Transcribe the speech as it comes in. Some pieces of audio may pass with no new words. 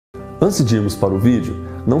Antes de irmos para o vídeo,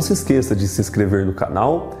 não se esqueça de se inscrever no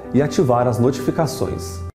canal e ativar as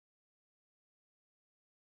notificações.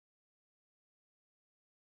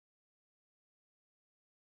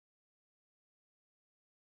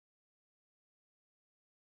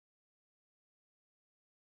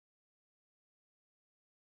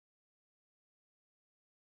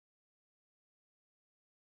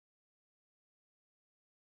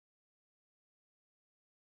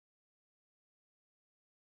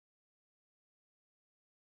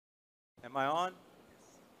 Am I on?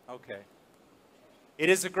 Okay. It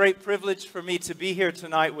is a great privilege for me to be here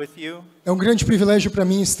tonight with you. É um grande privilégio para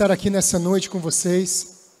mim estar aqui nessa noite com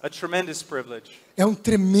vocês. A tremendous privilege. É um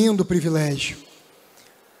tremendo privilégio.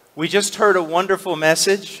 We just heard a wonderful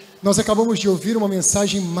message. Nós acabamos de ouvir uma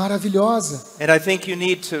mensagem maravilhosa. And I think you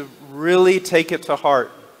need to really take it to heart.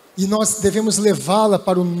 E nós devemos levá-la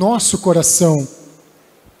para o nosso coração.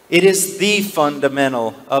 It is the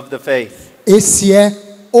fundamental of the faith. Esse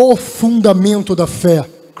é o fundamento da fé.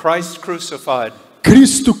 Christ crucified.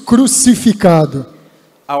 Cristo crucificado.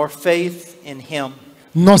 Our faith in him.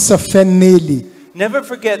 Nossa fé nele. Never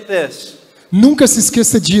forget this. Nunca se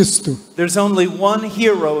esqueça disto. There's only one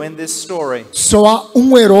hero in this story. Só há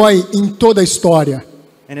um herói em toda a história.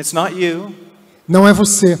 And it's not you. Não é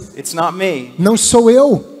você. It's not me. Não sou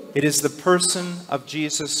eu. It is the person of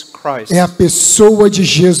Jesus Christ. É a pessoa de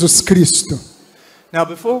Jesus Cristo. Now,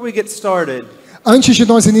 before we get started, Antes de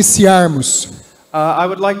nós iniciarmos, I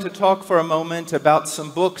would like to talk for a moment about some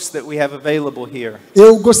books that we have available here.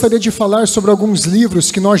 eu gostaria de falar sobre alguns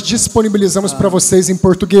livros que nós disponibilizamos para vocês em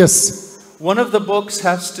português. One of the books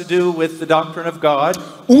has to do with the doctrine of God.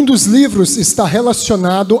 Um dos livros está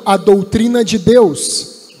relacionado à doutrina de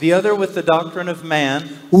Deus. The other with the doctrine of man.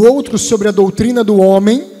 O outro sobre a doutrina do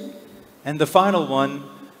homem. And the final one,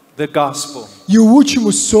 the gospel. E o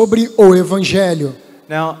último sobre o evangelho.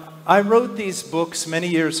 Now, I wrote these books many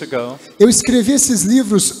years ago. Eu escrevi esses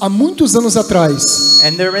livros há muitos anos atrás.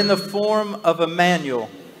 And they're in the form of a manual.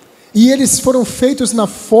 E eles foram feitos na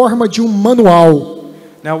forma de um manual.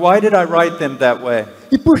 Now, why did I write them that way?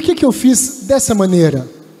 E por que eu fiz dessa maneira?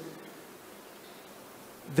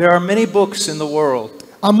 There are many books in the world.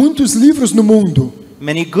 Há muitos livros no mundo.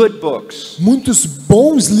 Many good books. Muitos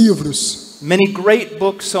bons livros. Many great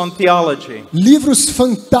books on theology. Livros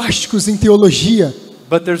fantásticos em teologia.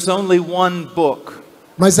 But there's only one book.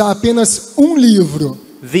 Mas há apenas um livro.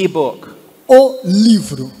 The book. O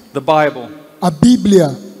livro. The Bible. A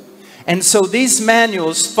Bíblia. And so these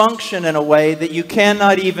manuals function in a way that you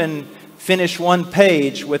cannot even finish one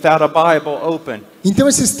page without a Bible open. Então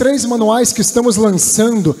esses três manuais que estamos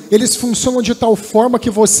lançando, eles funcionam de tal forma que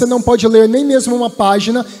você não pode ler nem mesmo uma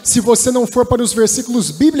página se você não for para os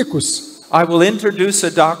versículos bíblicos. I will introduce a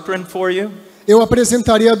doctrine for you. Eu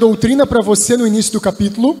apresentarei a doutrina para você no início do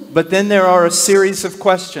capítulo. But then there are a series of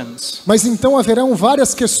questions. Mas então haverão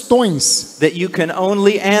várias questões That you can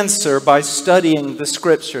only answer by studying the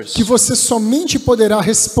scriptures. que você somente poderá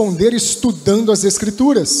responder estudando as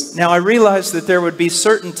Escrituras. Now I realize that there would be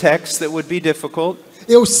certain texts that would be difficult.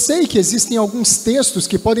 Eu sei que existem alguns textos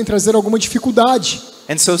que podem trazer alguma dificuldade.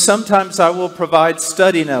 And so sometimes I will provide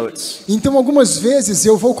study notes. Então algumas vezes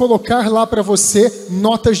eu vou colocar lá para você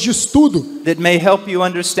notas de estudo. That may help you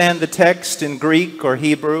understand the text in Greek or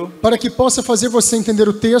Hebrew. Para que possa fazer você entender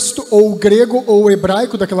o texto, ou o grego ou o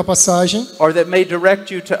hebraico daquela passagem. Or that may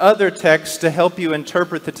direct you to other texts to help you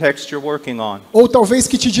interpret the text you're working on. Ou talvez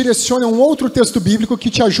que te direcione a um outro texto bíblico que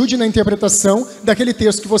te ajude na interpretação daquele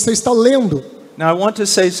texto que você está lendo. Now I want to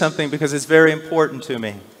say something because it's very important to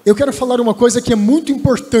me. Eu quero falar uma coisa que é muito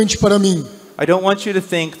importante para mim. I don't want you to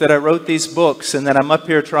think that I wrote these books and that I'm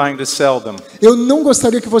up here trying to sell them. Eu não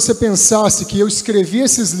gostaria que você pensasse que eu escrevi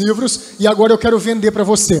esses livros e agora eu quero vender para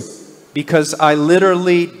você. Because I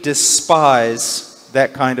literally despise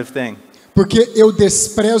that kind of thing. Porque eu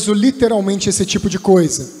desprezo literalmente esse tipo de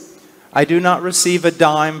coisa. I do not receive a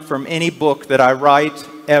dime from any book that I write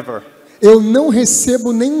ever. Eu não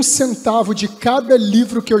recebo nem um centavo de cada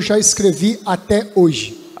livro que eu já escrevi até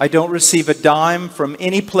hoje. I don't receive a dime from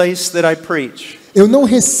any place that I preach. Eu não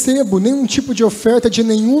recebo nenhum tipo de oferta de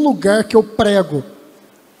nenhum lugar que eu prego.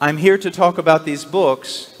 I'm here to talk about these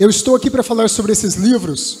books Eu estou aqui para falar sobre esses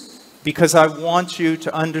livros because I want you to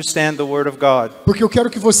understand the Word of God. porque eu quero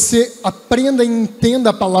que você aprenda e entenda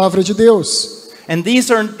a palavra de Deus. And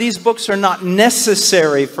these books are not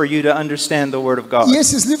necessary for you to understand the Word of God. E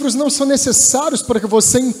esses livros não são necessários para que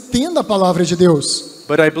você entenda a palavra de Deus.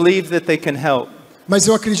 But I believe that they can help. Mas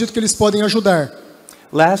eu acredito que eles podem ajudar.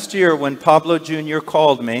 Last year when Pablo Jr.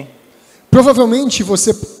 called me, Provavelmente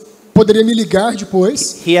você poderia me ligar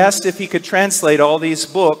depois. he asked if he could translate all these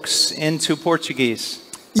books into Portuguese.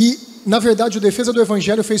 E na verdade, o Defesa do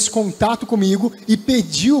Evangelho fez contato comigo e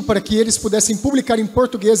pediu para que eles pudessem publicar em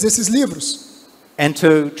português esses livros. And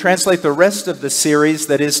to translate the rest of the series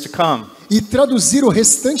that is to come. E traduzir o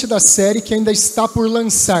restante da série que ainda está por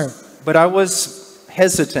lançar. But I was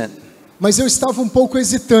hesitant. Mas eu estava um pouco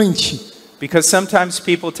hesitante. Because sometimes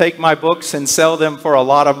people take my books and sell them for a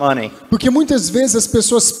lot of money. Porque muitas vezes as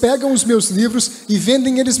pessoas pegam os meus livros e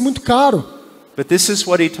vendem eles muito caro. But this is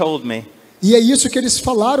what he told me. E é isso que eles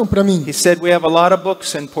falaram para mim. He said we have a lot of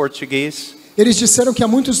books in Portuguese. Eles disseram que há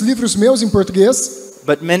muitos livros meus em português.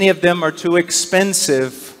 But many of them are too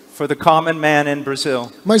expensive for the common man in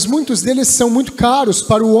Brazil. Mas muitos deles são muito caros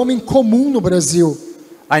para o homem comum no Brasil.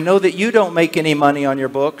 I know that you don't make any money on your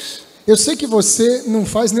books. Eu sei que você não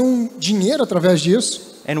faz nenhum dinheiro através disso.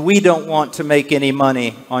 And we don't want to make any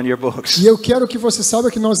money on your books. E eu quero que você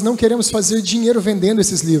saiba que nós não queremos fazer dinheiro vendendo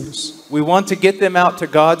esses livros. We want to get them out to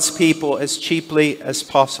God's people as cheaply as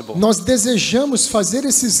possible. Nós desejamos fazer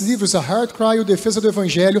esses livros, a Heart Cry e o Defesa do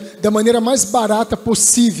Evangelho, da maneira mais barata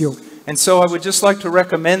possível. And so I would just like to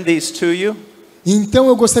recommend these to you. Então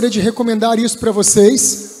eu gostaria de recomendar isso para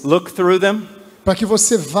vocês, Look through them. para que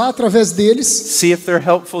você vá através deles See if they're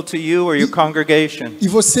helpful to you or your congregation. e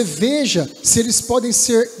você veja se eles podem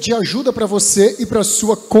ser de ajuda para você e para a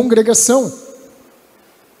sua congregação.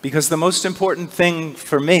 Because the most important thing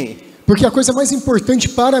for me Porque a coisa mais importante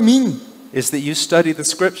para mim is that you study the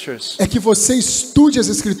scriptures é que você estude as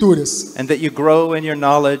Escrituras and that you grow in your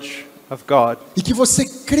knowledge of God. e que você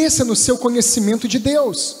cresça no seu conhecimento de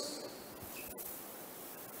Deus.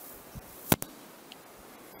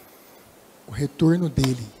 O retorno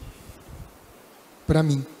dele para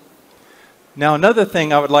mim. Now another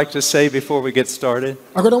thing I would like to say before we get started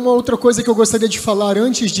Agora uma outra coisa que eu gostaria de falar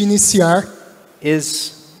antes de iniciar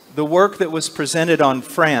is the work that was presented on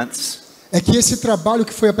France. é que esse trabalho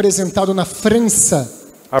que foi apresentado na França,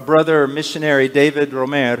 Our brother missionary David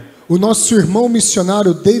Romer, o nosso irmão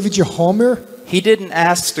missionário David Homer, he didn't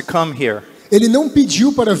ask to come here, ele não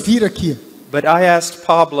pediu para vir aqui, but I asked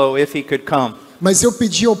Pablo if he could come. mas eu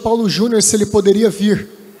pedi ao Paulo Júnior se ele poderia vir.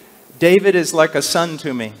 David is like a son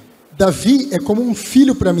to me. Davi é como um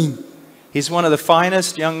filho para mim. He's one of the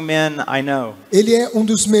finest young men I know. Ele é um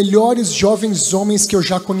dos melhores jovens homens que eu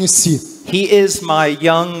já conheci. He is my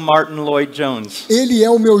young Martin Lloyd Jones. Ele é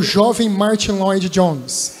o meu jovem Martin Lloyd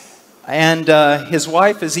Jones. And his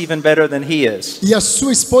wife is even better than he is. E a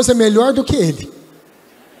sua esposa é melhor do que ele.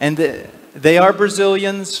 And they are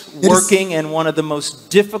Brazilians working in one of the most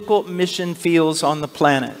difficult mission fields on the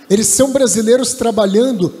planet. Eles são brasileiros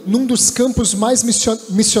trabalhando num dos campos mais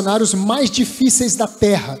missionários mais difíceis da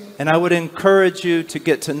terra. And I would encourage you to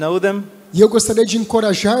get to know them, E eu gostaria de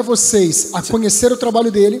encorajar vocês a conhecer o trabalho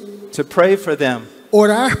dele, to pray for them,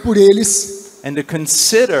 orar por eles and to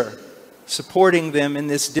consider supporting them in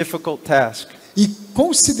this difficult task. e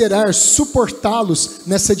considerar suportá-los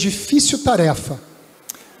nessa difícil tarefa.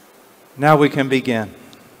 Now we can begin.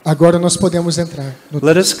 Agora nós podemos entrar.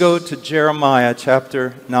 Let us go to Jeremiah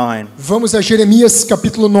chapter 9. Vamos a Jeremias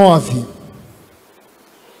capítulo 9.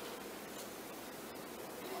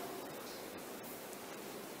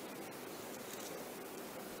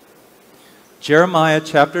 Jeremiah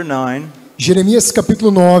chapter 9. Jeremias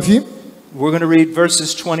capítulo 9. We're going to read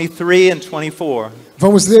verses 23 and 24.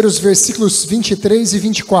 Vamos ler os versículos 23 e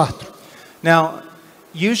 24. Now,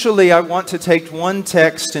 usually I want to take one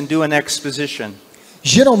text and do an exposition.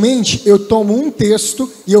 Geralmente eu tomo um texto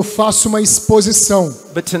e eu faço uma exposição.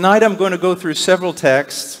 But tonight I'm going to go through several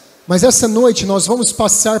texts Mas essa noite nós vamos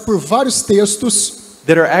passar por vários textos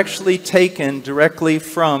that are actually taken directly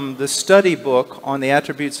from the study book on the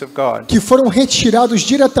attributes of God. que foram retirados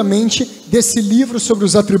diretamente desse livro sobre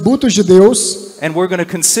os atributos de Deus. And we're going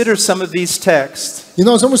to consider some of these texts E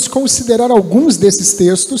nós vamos considerar alguns desses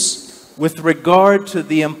textos with regard to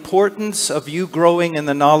the importance of you growing in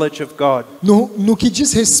the knowledge of God. no que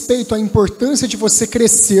diz respeito à importância de você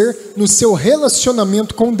crescer no seu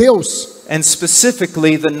relacionamento com Deus. And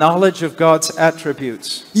specifically the knowledge of God's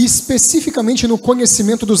attributes. E especificamente no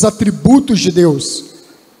conhecimento dos atributos de Deus.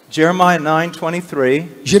 Jeremiah 9:23.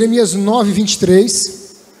 Jeremias 9,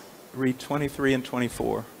 23. Read 23 and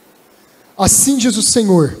 24. Assim diz o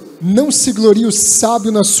Senhor: não se glorie o sábio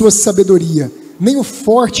na sua sabedoria, nem o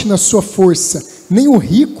forte na sua força, nem o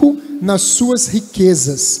rico nas suas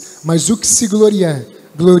riquezas. Mas o que se gloriar,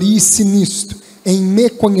 glorie-se nisto, em me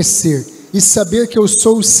conhecer e saber que eu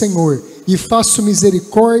sou o Senhor, e faço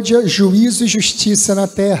misericórdia, juízo e justiça na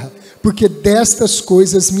terra, porque destas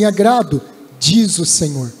coisas me agrado, diz o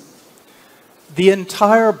Senhor. The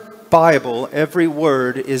entire Bible, every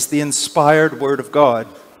word is the inspired word of God.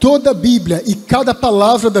 Toda a Bíblia e cada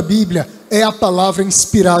palavra da Bíblia é a palavra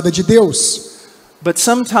inspirada de Deus. But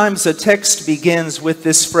sometimes a text begins with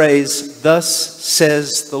this phrase, "Thus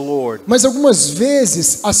says the Lord." Mas algumas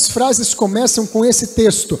vezes as frases começam com esse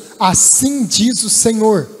texto, assim diz o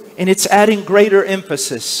Senhor. And it's adding greater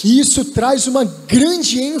emphasis. E isso traz uma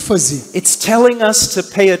grande ênfase. It's telling us to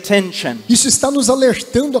pay attention. Isso está nos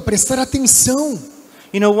alertando a prestar atenção.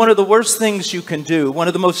 You know, one of the worst things you can do, one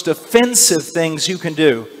of the most offensive things you can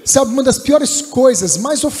do, Sabe, uma das piores coisas,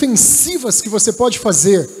 mais ofensivas que você pode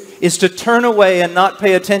fazer is to turn away and not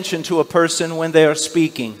pay attention to a person when they are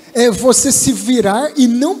speaking. é você se virar e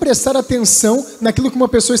não prestar atenção naquilo que uma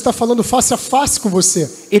pessoa está falando face a face com você.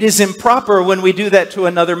 It is improper when we do that to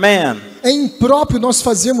another man. É impróprio nós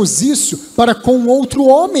fazermos isso para com outro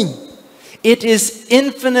homem. It is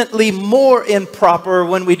infinitely more improper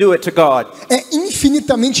when we do it to God. É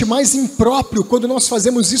infinitamente mais impróprio quando nós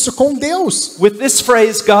fazemos isso com Deus. With this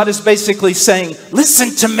phrase, God is basically saying,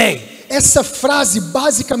 "Listen to me." Essa frase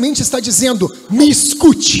basicamente está dizendo, me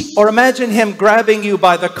escute. Or imagine him grabbing you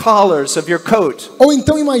by the collars of your coat Ou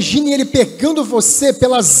então imagine ele pegando você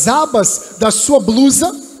pelas abas da sua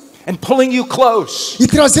blusa and pulling you close e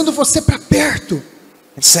trazendo você para perto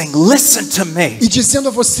and saying, "Listen to me. e dizendo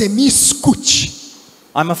a você, me escute.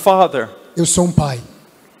 I'm a father. Eu sou um pai.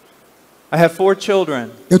 I have 4 children.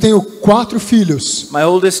 Eu tenho 4 filhos. My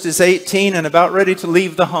oldest is 18 and about ready to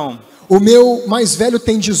leave the home. O meu mais velho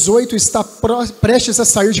tem 18 e está prestes a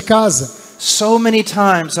sair de casa. So many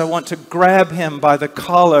times I want to grab him by the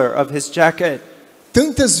collar of his jacket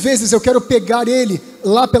Tantas vezes eu quero pegar ele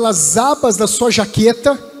lá pelas abas da sua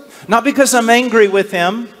jaqueta, not because I'm angry with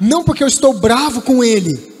him, não porque eu estou bravo com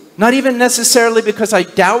ele, not even necessarily because I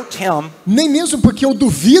doubt him, nem mesmo porque eu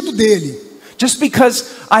duvido dele, just because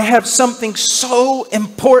I have something so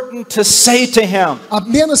important to say to him.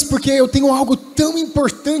 apenas porque eu tenho algo tão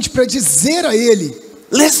importante para dizer a ele.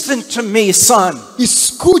 Listen to me, son.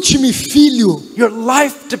 Escute-me, filho. Your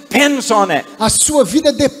life depends on it. A sua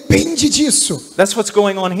vida depende disso. That's what's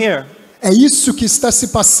going on here. É isso que está se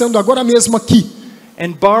passando agora mesmo aqui.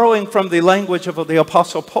 And borrowing from the language of the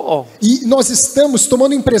Apostle Paul, E nós estamos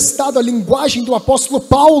tomando emprestado a linguagem do apóstolo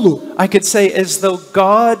Paulo. I could say as though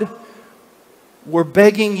God were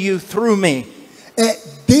begging you through me. É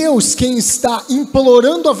Deus quem está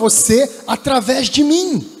implorando a você através de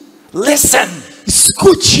mim. Listen.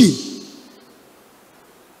 Escute.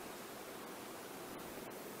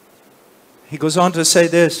 He goes on to say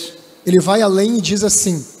this. Ele vai além e diz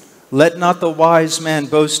assim: Let not the wise man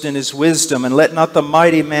boast in his wisdom, and let not the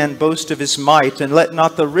mighty man boast of his might, and let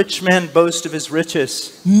not the rich man boast of his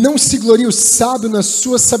riches. Não se glorie o sábio na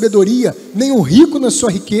sua sabedoria, nem o rico na sua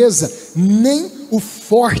riqueza, nem o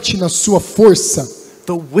forte na sua força.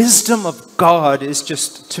 The wisdom of God is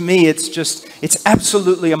just, to me, it's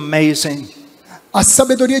absolutely amazing. A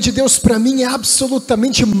sabedoria de Deus para mim é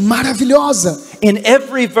absolutamente maravilhosa. In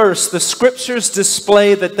every verse, the scriptures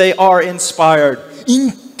display that they are inspired.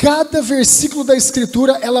 Em cada versículo da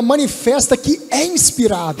Escritura, ela manifesta que é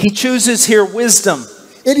inspirada. He chooses here wisdom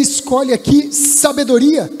Ele escolhe aqui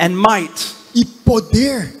sabedoria and might e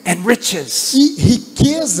poder and riches. e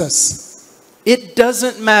riquezas. It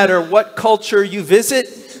doesn't matter what culture you visit.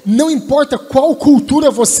 Não importa qual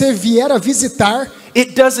cultura você vier a visitar,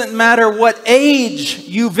 It doesn't matter what age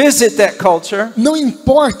you visit that culture. não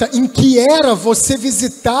importa em que era você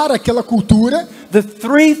visitar aquela cultura, The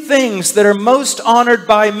 3 things that are most honored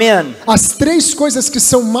by men: as 3 coisas que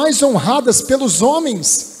são mais honradas pelos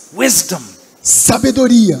homens: wisdom,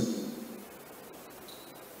 sabedoria,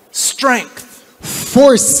 strength,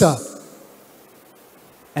 força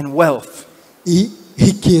and wealth. e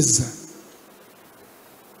riqueza.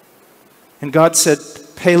 And God said,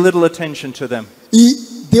 pay little attention to them.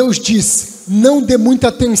 E Deus diz, não dê muita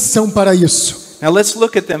atenção para isso. Now let's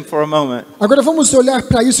look at them for a moment. Agora vamos olhar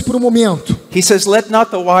para isso por um momento. He says, let not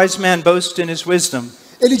the wise man boast in his wisdom.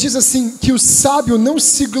 Ele diz assim, que o sábio não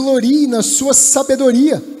se glorie na sua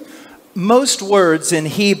sabedoria. Most words in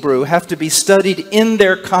Hebrew have to be studied in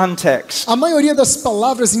their context. A maioria das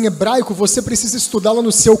palavras em hebraico você precisa estudá-la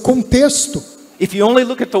no seu contexto. If you only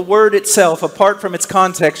look at the word itself, apart from its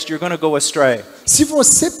context, you're going to go astray. Se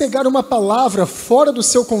você pegar uma palavra fora do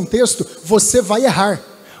seu contexto, você vai errar.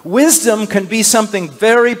 Wisdom can be something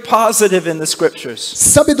very positive in the scriptures.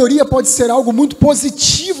 Sabedoria pode ser algo muito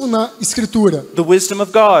positivo na Escritura. The wisdom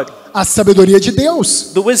of God. A sabedoria de Deus.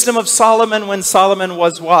 The wisdom of Solomon when Solomon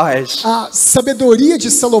was wise. A sabedoria de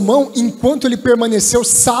Salomão enquanto ele permaneceu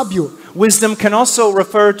sábio. Wisdom can also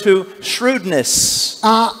refer to shrewdness.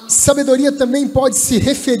 A sabedoria também pode se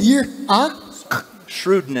referir a...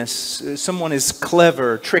 Shrewdness. Someone is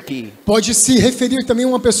clever, tricky. Pode se referir também a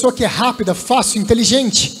uma pessoa que é rápida, fácil,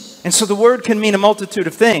 inteligente. And so the word can mean a multitude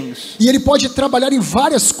of things. E ele pode trabalhar em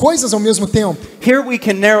várias coisas ao mesmo tempo. Here we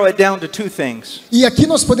can narrow it down to two things. E aqui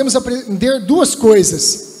nós podemos aprender duas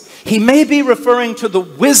coisas. He may be referring to the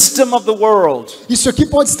wisdom of the world. Isso aqui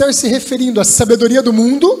pode estar se referindo à sabedoria do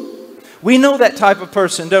mundo. We know that type of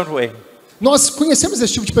person, don't we? Nós conhecemos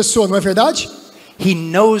esse tipo de pessoa, não é verdade? He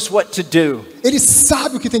knows what to do. Ele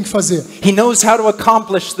sabe o que tem que fazer. He knows how to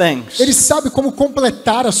accomplish things. Ele sabe como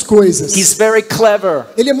completar as coisas. He's very clever.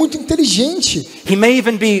 Ele é muito inteligente. He may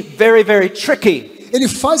even be very, very tricky. Ele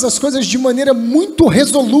faz as coisas de maneira muito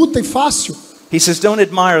resoluta e fácil. He says, don't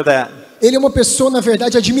admire that. Ele é uma pessoa, na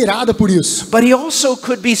verdade, admirada por isso. But he also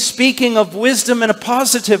could be speaking of wisdom in a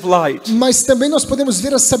positive light. Mas também nós podemos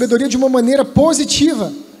ver a sabedoria de uma maneira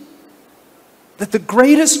positiva. That the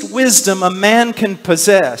greatest wisdom a man can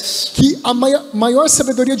possess Que a maior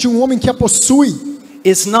sabedoria de um homem que a possui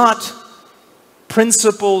is not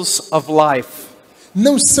principles of life.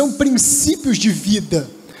 não são princípios de vida,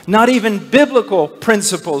 Not even biblical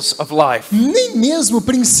principles of life. nem mesmo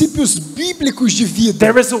princípios bíblicos de vida.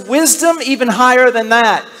 There is a wisdom even higher than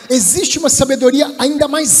that. Existe uma sabedoria ainda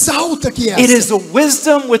mais alta que It is essa. a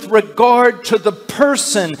wisdom with regard to the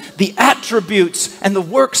person, the attributes, and the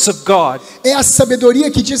works of God. É a sabedoria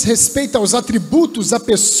que diz respeito aos atributos, à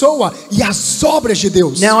pessoa e às obras de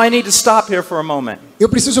Deus. Now I need to stop here for a moment. Eu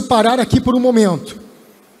preciso parar aqui por um momento.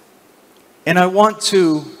 And I want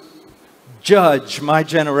to judge my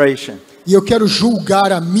generation. E eu quero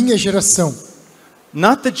julgar a minha geração.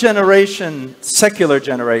 Not the secular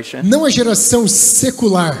generation. Não a geração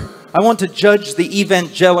secular. I want to judge the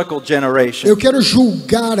evangelical generation. Eu quero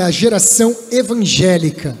julgar a geração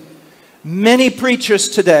evangélica. Many preachers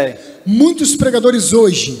today, Muitos pregadores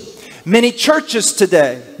hoje, many churches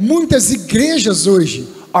today muitas igrejas hoje,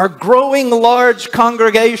 are growing large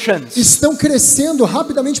congregations. estão crescendo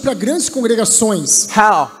rapidamente para grandes congregações.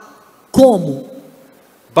 How? Como?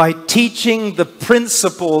 By teaching the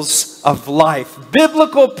principles of life.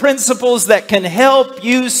 Biblical principles that can help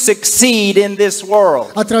you succeed in this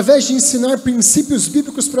world. Através de ensinar princípios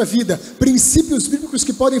bíblicos para a vida. Princípios bíblicos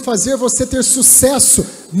que podem fazer você ter sucesso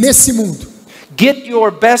nesse mundo. Get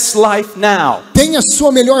your best life now. Tenha a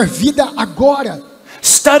sua melhor vida agora.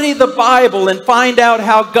 Study the Bible and find out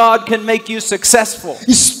how God can make you successful.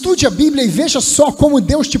 Estude a Bíblia e veja só como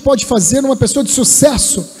Deus te pode fazer uma pessoa de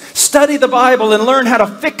sucesso. Study the Bible and learn how to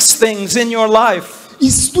fix things in your life.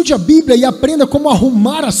 Estude a Bíblia e aprenda como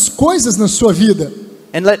arrumar as coisas na sua vida.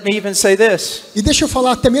 And let me even say this. E deixa eu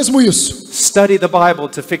falar até mesmo isso. Study the Bible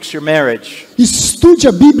to fix your marriage. Estude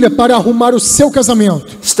a Bíblia para arrumar o seu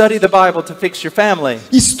casamento. Study the Bible to fix your family.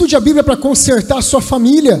 Estude a Bíblia para consertar a sua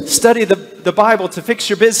família. Study the Bible to fix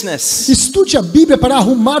your business. Estude a Bíblia para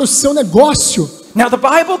arrumar o seu negócio. Now the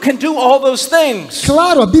Bible can do all those things.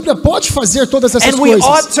 Claro, a Bíblia pode fazer todas essas And we coisas.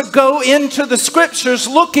 ought to go into the scriptures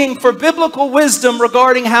looking for biblical wisdom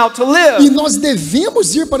regarding how to E live. nós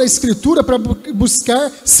devemos ir para a Escritura para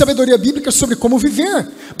buscar sabedoria bíblica sobre como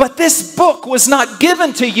viver. But this book was not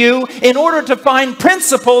given to you in order to find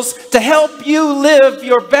principles to help you live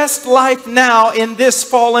your best life now in this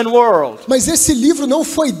fallen world. Mas esse livro não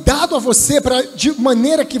foi dado a você para de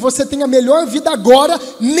maneira que você tenha a melhor vida agora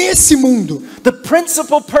nesse mundo. The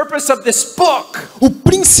principal purpose of this book O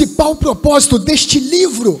principal propósito deste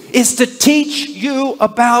livro is to teach you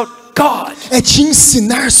about God. é te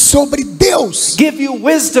ensinar sobre Deus. Give you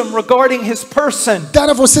wisdom regarding His person, Dar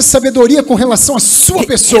a você sabedoria com relação à sua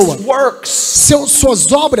pessoa, His works,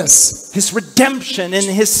 suas obras, His redemption in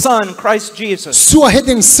His Son, Christ Jesus. sua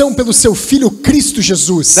redenção pelo seu Filho Cristo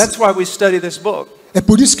Jesus. That's why we study this book. É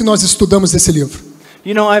por isso que nós estudamos esse livro.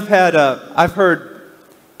 You know, I've heard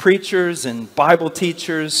preachers and Bible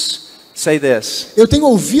teachers say this. Eu tenho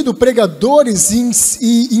ouvido pregadores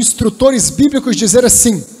e instrutores bíblicos dizer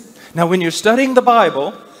assim: Now, when you're studying the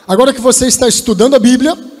Bible agora que você está estudando a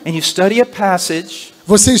Bíblia, and you study a passage,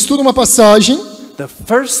 você estuda uma passagem, the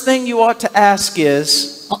first thing you ought to ask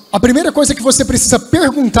is, a primeira coisa que você precisa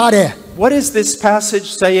perguntar é: what is this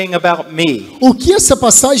passage saying about me? o que essa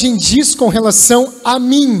passagem diz com relação a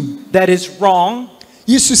mim? That is wrong,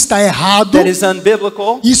 Isso está errado, that is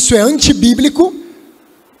unbiblical, isso é antibíblico,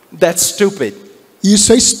 that's stupid.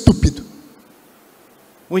 isso é estúpido.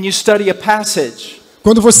 When you study a passage,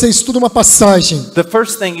 Quando você estuda uma passagem, the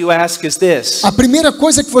first thing you ask is this: a primeira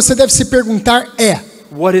coisa que você deve se perguntar é: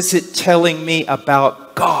 what is it telling me about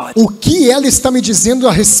God? o que ela está me dizendo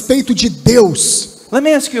a respeito de Deus? Let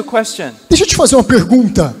me ask you a question. Deixa eu te fazer uma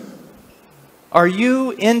pergunta. Are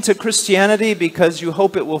you into Christianity because you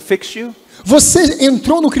hope it will fix you? Você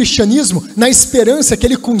entrou no cristianismo na esperança que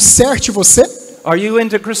ele conserte você? Are you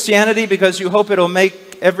into Christianity because you hope it'll make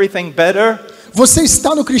everything better? Você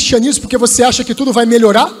está no cristianismo porque você acha que tudo vai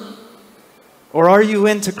melhorar? Or are you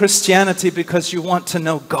into Christianity because you want to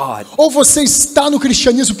know God? Ou você está no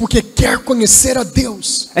cristianismo porque quer conhecer a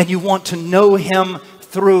Deus? And you want to know Him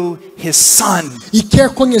through His Son, E quer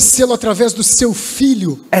conhecê-lo através do seu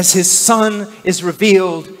Filho? as His Son is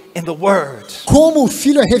revealed in the Word. Como o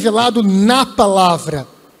Filho é revelado na palavra.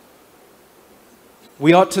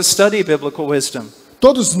 We ought to study biblical wisdom.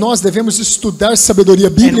 Todos nós devemos estudar sabedoria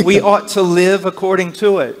And we bíblica. ought to live according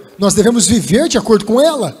to it. Nós devemos viver de acordo com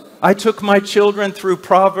ela. I took my children through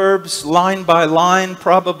Proverbs line by line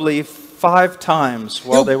probably 5 times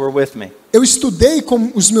while they were with me. Eu estudei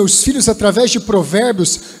com os meus filhos através de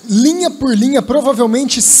provérbios, linha por linha,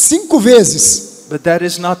 provavelmente 5 vezes. But that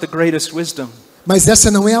is not the greatest wisdom. Mas essa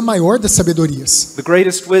não é a maior das sabedorias. The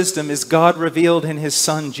greatest wisdom is God revealed in His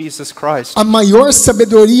Son, Jesus Christ. A maior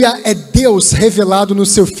sabedoria é Deus revelado no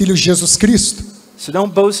seu Filho Jesus Cristo. So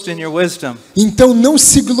don't boast in your wisdom. Então não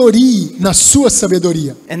se glorie na sua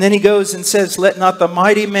sabedoria. And then he goes and says, let not the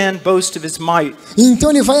mighty man boast of his might. E então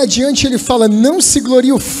ele vai adiante e ele fala, não se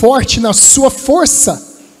glorie o forte na sua força.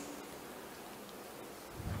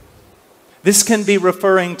 This can be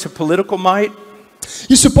referring to political might,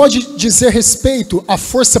 Isso pode dizer respeito à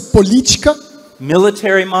força política,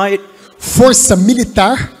 military might, força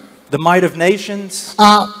militar, the might of nations.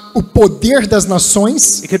 o poder das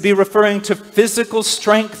nações. It could be referring to physical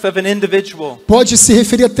strength of an individual. Pode se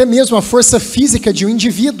referir até mesmo à força física de um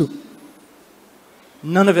indivíduo.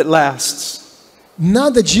 None of it lasts.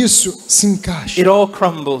 Nada disso se encaixa. It all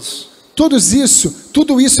crumbles.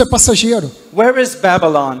 Tudo isso é passageiro. Where is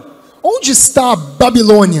Babylon? Onde está a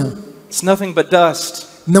Babilônia? It's nothing but dust.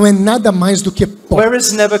 Não é nada mais do que pó. Where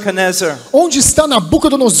is Nebuchadnezzar? Onde está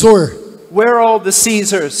Nabucodonosor? Where are all the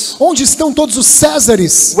Caesars? Onde estão todos os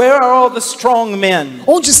Césares? Where are all the strong men?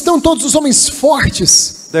 Onde estão todos os homens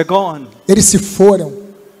fortes? They're gone. Eles se foram.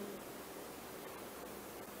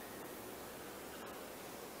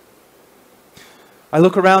 I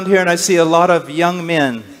look around here and I see a lot of young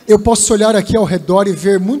men. Eu posso olhar aqui ao redor e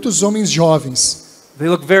ver muitos homens jovens. They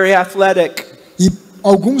look very athletic, E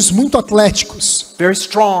alguns muito atléticos. very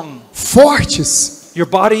strong. Fortes. Your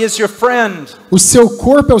body is your friend. O seu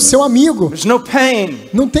corpo é o seu amigo. There's no pain.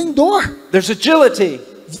 Não tem dor. There's agility,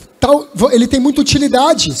 Ele tem muita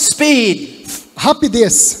utilidade. speed.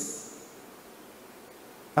 Rapidez.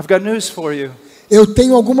 I've got news for you. Eu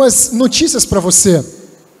tenho algumas notícias para você.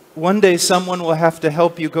 One day someone will have to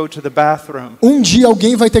help you go to the bathroom. Um dia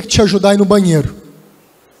alguém vai ter que te ajudar a ir no banheiro.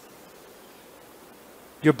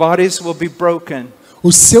 Your bodies will be broken.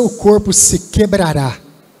 O seu corpo se quebrará.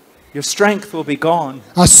 Your strength will be gone.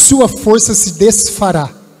 A sua força se desfará.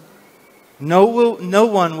 No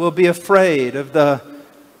one will be afraid of the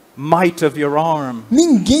might of your arm.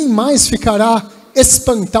 Ninguém mais ficará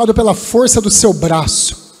espantado pela força do seu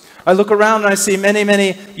braço. I look around and I see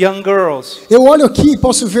many young girls. Eu olho aqui e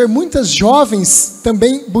posso ver muitas jovens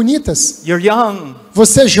também bonitas. You're young.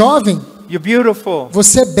 Você é jovem, You're beautiful.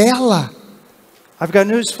 você é bela. I've got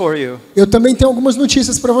news for you. Eu também tenho algumas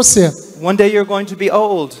notícias para você. One day you're going to be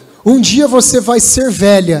old Um dia você vai ser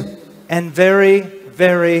velha and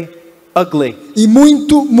very ugly. e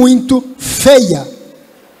muito feia.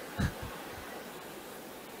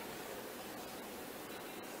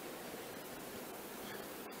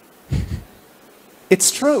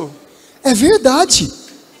 It's true. É verdade.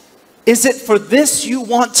 Is it for this you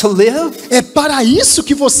want to live? É para isso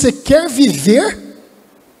que você quer viver?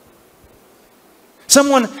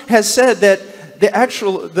 Someone has said that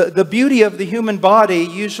the beauty of the human body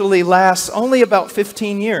usually lasts only about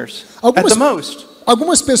 15 years at the most.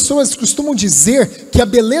 Algumas pessoas costumam dizer que a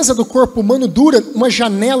beleza do corpo humano dura uma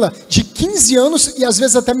janela de 15 anos e às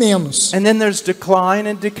vezes até menos. And then there's decline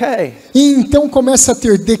and decay. E então começa a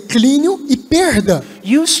ter declínio e perda.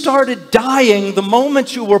 You started dying the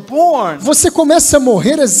moment you were born. Você começa a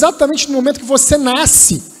morrer exatamente no momento que você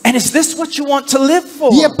nasce. And is this what you want to live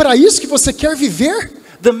for? E é para isso que você quer viver?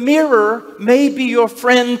 The mirror may be your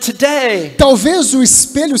friend today. Talvez o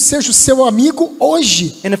espelho seja o seu amigo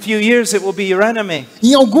hoje. In a few years it will be your enemy.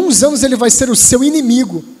 Em alguns anos ele vai ser o seu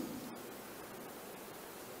inimigo.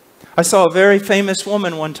 I saw a very famous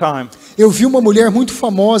woman one time. Eu vi uma mulher muito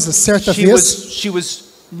famosa certa vez. She was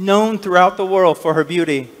known throughout the world for her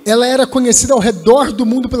beauty. Ela era conhecida ao redor do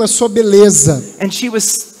mundo pela sua beleza. And she was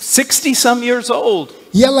 60 some years old.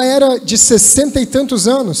 E ela era de 60 e tantos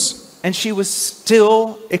anos. And she was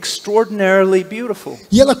still extraordinarily beautiful.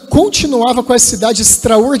 E ela continuava com essa idade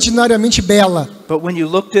extraordinariamente bela. But when you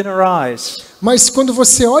looked in her eyes, Mas quando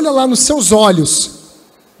você olha lá nos seus olhos,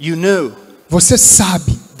 you knew você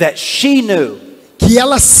sabe that she knew que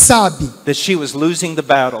ela sabe that she was losing the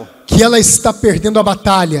battle. que ela está perdendo a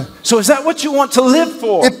batalha. So is that what you want to live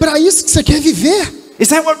for? É para isso que você quer viver? Is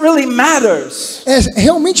that what really matters? É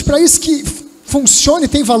realmente para isso que funciona e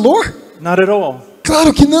tem valor? Not at all.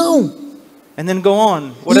 Claro que não. And then go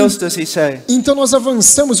on. What else does he say? Então nós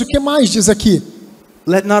avançamos. O que mais diz aqui?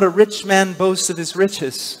 Let not a rich man boast of his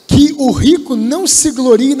riches. Que o rico não se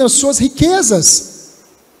glorie nas suas riquezas.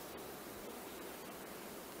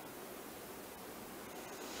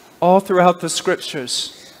 All throughout the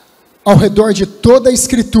scriptures, Ao redor de toda a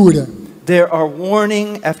escritura, there are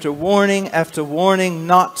warning after warning after warning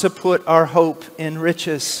not to put our hope in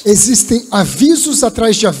riches. existem avisos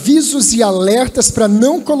atrás de avisos e alertas para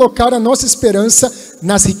não colocar a nossa esperança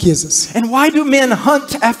nas riquezas. And why do men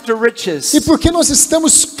hunt after riches? E por que nós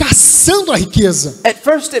estamos caçando a riqueza? At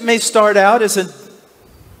first it may start out as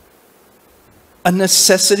a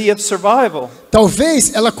necessity of survival.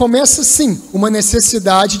 Talvez ela comece assim, uma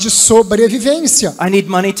necessidade de sobrevivência. I need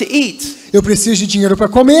money to eat. Eu preciso de dinheiro para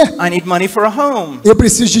comer. I need money for a home. Eu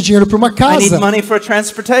preciso de dinheiro para uma I need casa. money for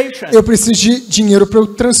transportation. Eu preciso de dinheiro para o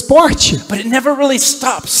transporte. But it never really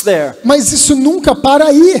stops there. Mas isso nunca para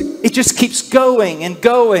aí. It just keeps going and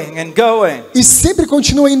going and going. E sempre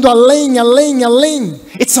continua indo além, além, além.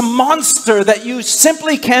 It's a monster that you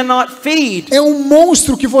simply cannot feed. É um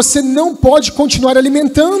monstro que você não pode continuar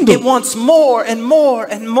alimentando. It wants more and more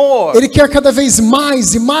and more. Ele quer cada vez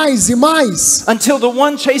mais e mais e mais. Until the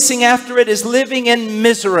one chasing after it is living in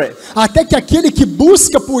misery. Até que aquele que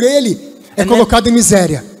busca por ele é colocado em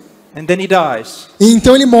miséria. And then he dies. E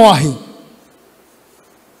então ele morre.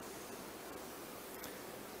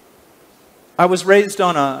 I was raised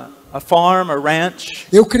on a farm, a ranch.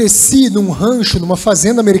 Eu cresci num rancho, numa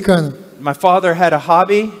fazenda americana. My father had a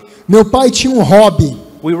hobby. Meu pai tinha um hobby.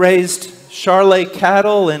 We raised Charolais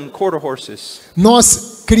cattle and quarter horses.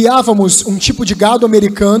 Nós criávamos um tipo de gado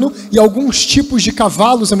americano e alguns tipos de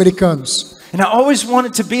cavalos americanos. And I always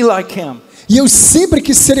wanted to be like him. E eu sempre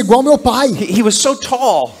quis ser igual ao meu pai. He was so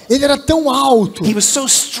tall. Ele era tão alto. He was so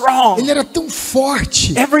strong. Ele era tão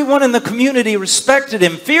forte. Everyone in the community respected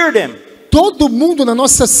him, feared him. Todo mundo na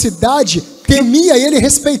nossa cidade temia ele e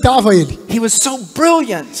respeitava ele. He was so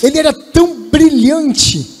brilliant. Ele era tão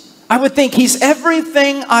brilhante. I would think he's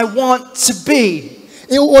everything I want to be.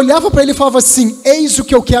 Eu olhava para ele e falava assim: eis o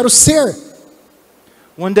que eu quero ser.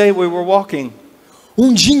 One day we were walking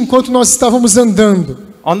Um dia, enquanto nós estávamos andando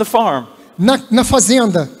on the farm na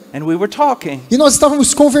fazenda, and we were talking, e nós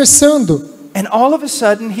estávamos conversando, and all of a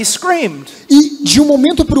sudden he screamed. e de um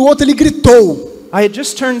momento para o outro ele gritou. I had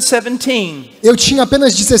just turned 17, Eu tinha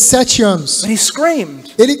apenas 17 anos. but he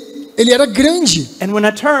screamed. Ele era grande. And when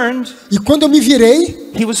I turned, E quando eu me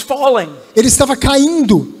virei, he was falling. ele estava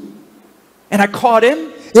caindo. And I caught him,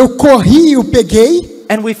 Eu corri e o peguei,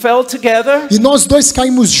 and we fell together, e nós dois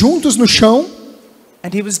caímos juntos no chão, and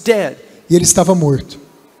he was dead. e ele estava morto.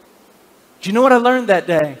 Do you know what I learned that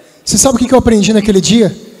day? Você sabe o que eu aprendi naquele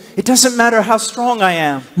dia? It doesn't matter how strong I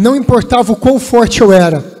am, Não importava o quão forte eu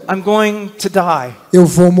era, I'm going to die. eu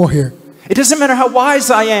vou morrer. It doesn't matter how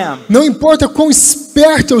wise I am, Não importa quão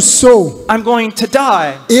esperto eu sou, I'm going to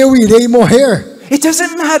die. eu irei morrer. It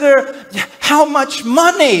doesn't matter how much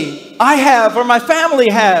money I have or my family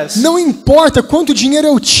has, Não importa quanto dinheiro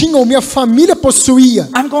eu tinha ou minha família possuía,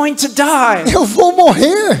 I'm going to die. eu vou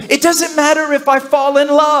morrer. It doesn't matter if I fall in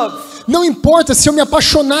love, Não importa se eu me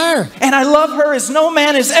apaixonar. and I love her as no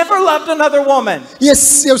man has ever loved another woman. E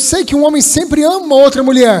eu sei que um homem sempre ama outra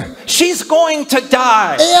mulher. She's going to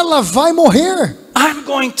die. Ela vai morrer. I'm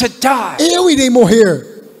going to die. Eu irei morrer.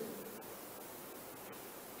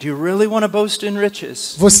 Do you really want to boast in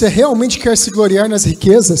riches? Você realmente quer se gloriar nas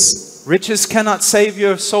riquezas? Riches cannot save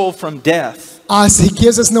your soul from death. As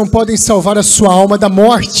riquezas não podem salvar a sua alma da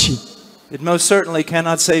morte. It most certainly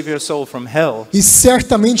cannot save your soul from hell. E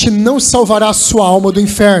certamente não salvará a sua alma do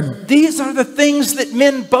inferno. These are the things that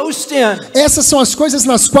men boast in, Essas são as coisas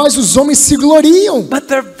nas quais os homens se gloriam. but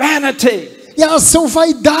they're vanity. E elas são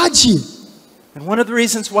vaidade. And one of the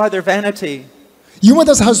reasons why they're vanity E uma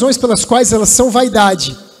das razões pelas quais elas são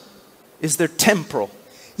vaidade, is they're temporal.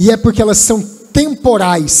 e é porque elas são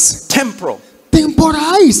temporais. Temporal.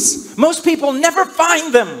 Temporais. Most people never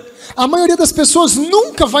find them. A maioria das pessoas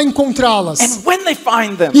nunca vai encontrá-las. And when they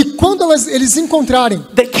find them, E quando eles encontrarem,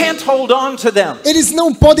 they can't hold on to them. eles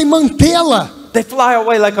não podem mantê-la. They fly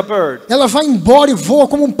away like a bird. Ela vai embora e voa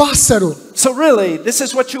como um pássaro. So really, this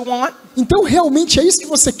is what you want? Então realmente é isso que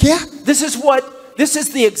você quer? This is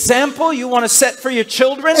the example you want to set for your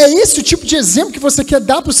children? É esse o tipo de exemplo que você quer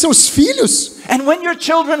dar para os seus filhos? And when your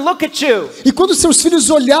children look at you, E quando os seus filhos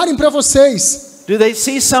olharem para vocês, do they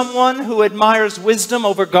see someone who admires wisdom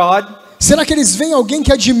over God? Será que eles veem alguém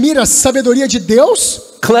que admira a sabedoria de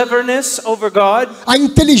Deus? Cleverness over God? A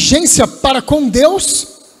inteligência para com Deus?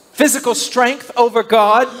 Physical strength over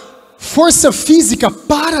God? Força física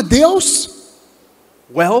para Deus?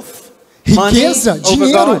 Wealth? Money Riqueza, over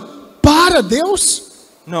dinheiro God? para Deus?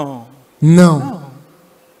 No. Não. No.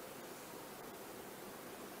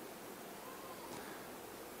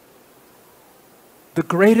 The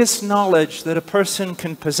greatest knowledge that a person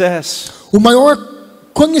can possess O maior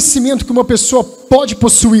conhecimento que uma pessoa pode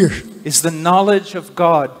possuir is the knowledge of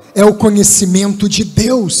God. é o conhecimento de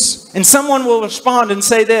Deus. And someone will respond and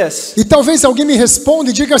say this, E talvez alguém me responda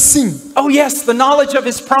e diga assim: oh yes, the knowledge of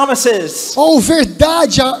His promises, oh,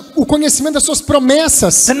 verdade, o conhecimento das suas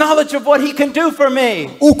promessas, the knowledge of what He can do for me.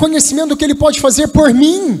 o conhecimento do que Ele pode fazer por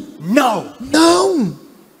mim. No, Não,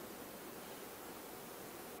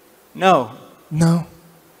 no. não.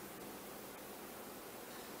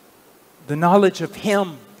 The knowledge of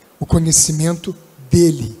Him. O conhecimento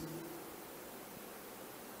dele.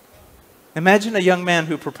 Imagine a young man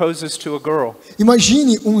who proposes to a girl,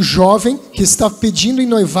 Imagine um jovem que está pedindo em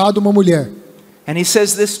noivado uma mulher. and he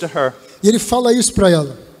says this to her, E ele fala isso para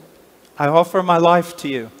ela: I offer my life to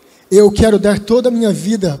you. eu quero dar toda a minha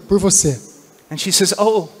vida por você. And she says,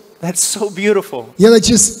 oh, that's so beautiful. E ela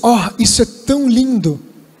diz: oh, isso é tão lindo.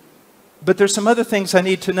 But there's some other things I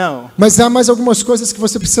need to know. Mas há mais algumas coisas que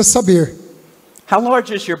você precisa saber. How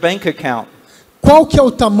large is your bank account? Qual que é o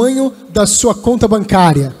tamanho da sua conta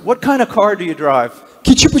bancária? What kind of car do you drive?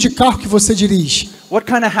 Que tipo de carro que você dirige? What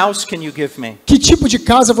kind of house can you give me? Que tipo de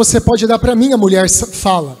casa você pode dar para mim? A mulher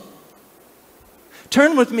fala.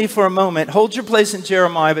 Turn with me for a moment. Hold your place in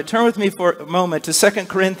Jeremiah, but turn with me for a moment to 2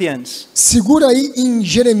 Corinthians. Segura aí em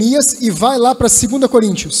Jeremias e vai lá para 2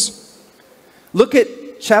 Coríntios. Look at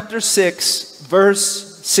chapter 6,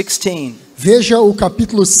 verse 16. Veja o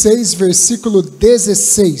capítulo 6, versículo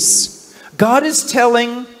 16. God is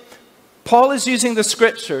telling, Paul is using the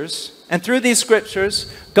scriptures, and through these scriptures,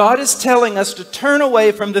 God is telling us to turn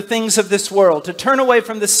away from the things of this world, to turn away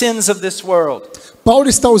from the sins of this world. Paulo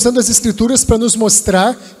está usando as escrituras para nos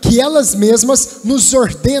mostrar que elas mesmas nos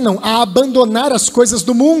ordenam a abandonar as coisas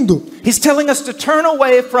do mundo. He's telling us to turn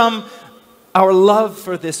away from our love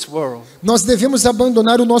for this world. Nós devemos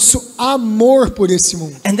abandonar o nosso amor por esse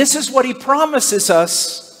mundo. And this is what he promises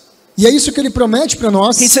us. E é isso que ele promete para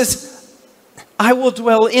nós. He says, I will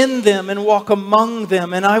dwell in them and walk among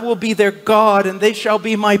them, and I will be their God, and they shall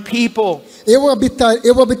be my people. Eu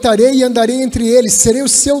habitarei e andarei entre eles, serei o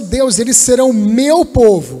seu Deus, eles serão meu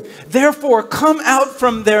povo. Therefore, come out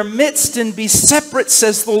from their midst and be separate,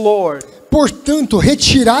 says the Lord. Portanto,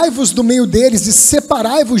 retirai-vos do meio deles e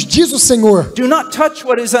separai-vos, diz o Senhor. Do not touch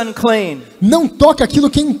what is unclean. Não toque aquilo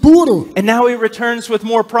que é impuro. And now he returns with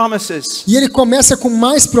more promises. E ele começa com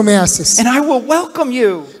mais promessas. And I will welcome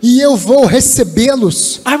you. E eu vou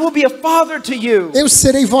recebê-los. I will be a father to you. Eu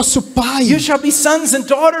serei vosso pai. You shall be sons and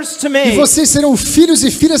daughters to E me. vocês serão filhos e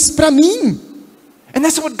filhas para mim. And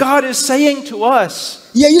that's what God is saying to us.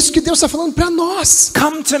 E é isso que Deus está falando para nós.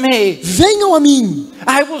 Come to me. Venham a mim.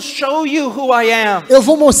 I will show you who I am. Eu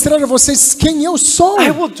vou mostrar a vocês quem eu sou. I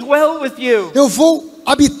will dwell with you. Eu vou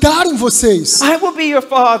habitar em vocês. I will be your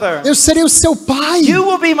father. Eu serei o seu pai. You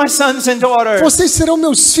will be my sons and daughters. Vocês serão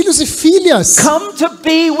meus filhos e filhas. Come to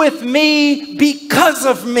be with me because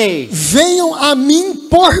of me. Venham a mim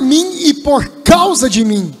por mim e por causa de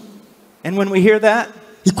mim. And when we hear that,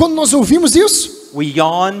 E quando nós ouvimos isso, we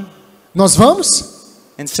yawn nós vamos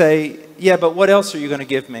and say, yeah, but what else are you going to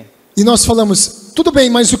give me? e nós falamos: tudo bem,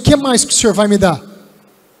 mas o que mais que o Senhor vai me dar?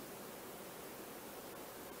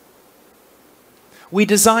 We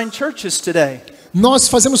design churches today Nós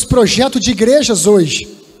fazemos projeto de igrejas hoje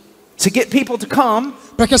to get people to come.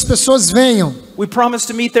 para que as pessoas venham. We promise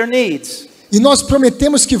to meet their needs. E nós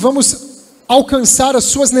prometemos que vamos alcançar as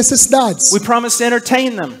suas necessidades. We promise to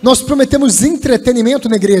entertain them. Nós prometemos entretenimento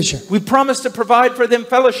na igreja. We promise to provide for them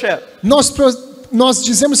fellowship. Nós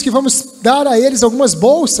dizemos que vamos dar a eles algumas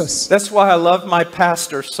bolsas. That's why I love my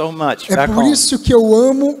pastor so much É back por home. isso que eu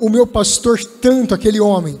amo o meu pastor tanto, aquele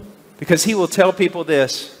homem. Because he will tell people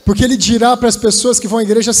this. Porque ele dirá para as pessoas que vão à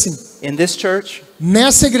igreja assim: In this church,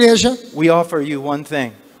 nessa igreja, we offer you one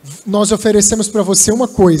thing. nós oferecemos para você uma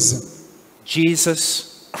coisa: Jesus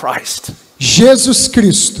Christ. Jesus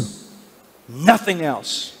Cristo. Nothing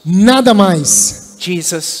else. Nada mais.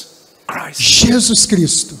 Jesus Christ. Jesus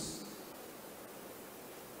Cristo.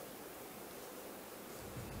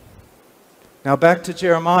 Now back to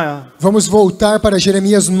Jeremiah. Vamos voltar para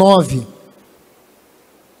Jeremias 9.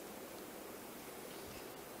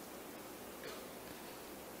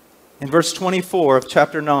 In verse 24 of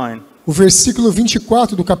chapter 9. O versículo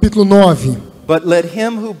 24 do capítulo 9. But let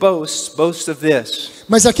him who boasts boast of this.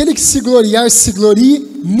 Mas aquele que se gloriar, se glorie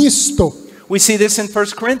nisto. We see this in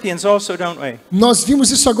 1 Corinthians also, don't we? Nós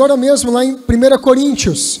vimos isso agora mesmo lá em 1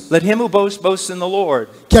 Coríntios. Let him who boasts boast in the Lord.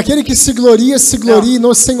 Que aquele que se glorie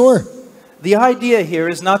no Senhor. The idea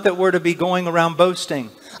here is not that we're to be going around boasting.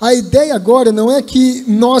 A ideia agora não é que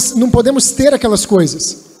nós não podemos ter aquelas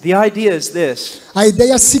coisas. The idea is this. A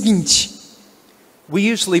ideia é a seguinte.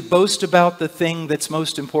 We usually boast about the thing that's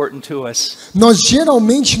most important to us. Nós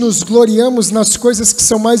geralmente nos gloriamos nas coisas que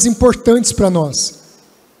são mais importantes para nós.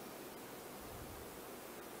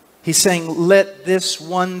 He's saying, let this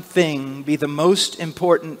one thing be the most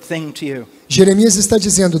important thing to you. Jeremias está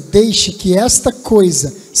dizendo, deixe que esta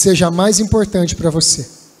coisa seja a mais importante para você.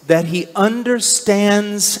 That he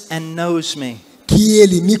understands and knows me. Que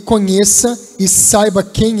ele me conheça e saiba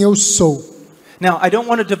quem eu sou. Now, I don't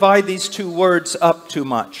want to divide these two words up too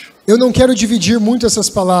much. Eu não quero dividir muito essas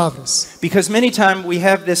palavras. Because many times we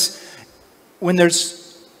have this, when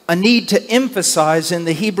there's a need to emphasize in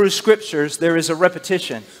the Hebrew scriptures, there is a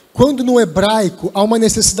repetition. Quando no hebraico há uma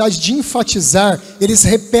necessidade de enfatizar, eles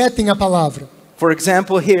repetem a palavra. For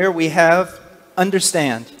example, here we have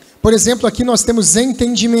understand. Por exemplo, aqui nós temos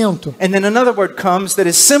entendimento. And then another word comes that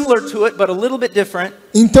is similar to it, but a little bit different.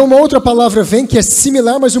 Então uma outra palavra vem que é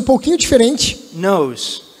similar, mas um pouquinho diferente.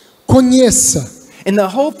 Knows. Conheça. And the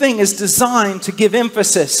whole thing is designed to give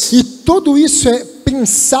emphasis. E tudo isso é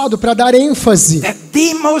pensado para dar ênfase. That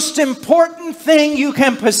the most important thing you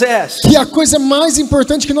can possess Que a coisa mais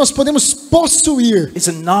importante que nós podemos possuir is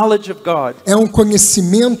a knowledge of God. é um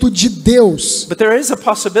conhecimento de Deus. But there is a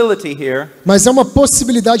possibility here Mas há uma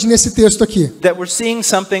possibilidade nesse texto aqui. that we're seeing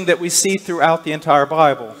something that we see throughout the entire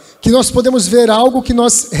Bible. Que nós podemos ver algo que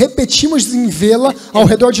nós repetimos em vê-la ao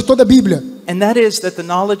redor de toda a Bíblia. And that is that the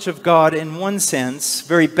knowledge of God, in one sense,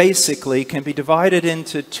 very basically, can be divided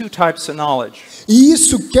into two types of knowledge. E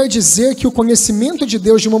isso quer dizer que o conhecimento de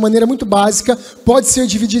Deus, de uma maneira muito básica, pode ser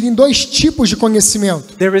dividido em dois tipos de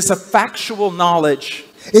conhecimento. There is a factual knowledge.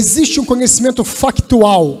 Existe um conhecimento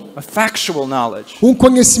factual. A factual knowledge. Um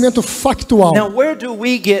conhecimento factual. Now, where do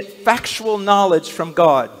we get factual knowledge from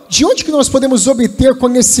God? De onde que nós podemos obter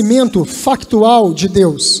conhecimento factual de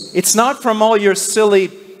Deus? It's not from all your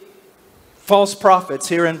silly false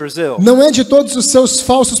prophets here in Brazil. Não é de todos os seus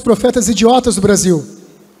falsos profetas idiotas do Brasil.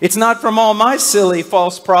 It's not from all my silly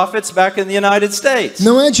false prophets back in the United States.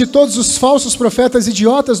 Não é de todos os falsos profetas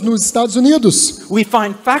idiotas nos Estados Unidos. We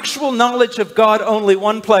find factual knowledge of God only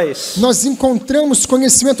one place. Nós encontramos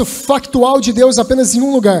conhecimento factual de Deus apenas em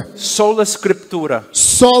um lugar. Sola Scriptura.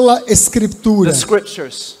 Sola Escritura. The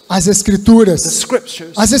Scriptures. As The Escrituras.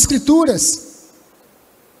 Scriptures. As Escrituras.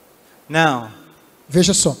 Now,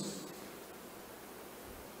 Veja só.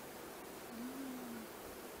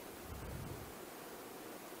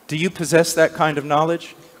 do you possess that kind of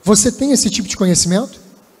knowledge? Você tem esse tipo de conhecimento?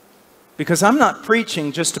 Because I'm not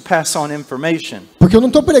preaching just to pass on information. Porque eu não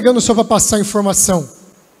estou pregando só para passar informação.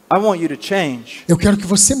 I want you to change. Eu quero que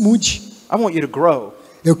você mude. I want you to grow.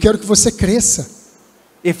 Eu quero que você cresça.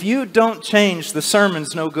 If you don't change, the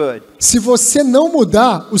sermon's no good. Se você não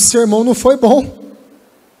mudar, o sermão não foi bom.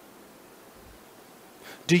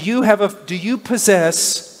 Do you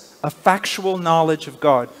possess a factual knowledge of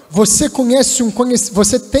God Você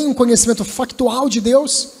tem um conhecimento factual de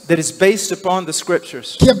Deus that is based upon the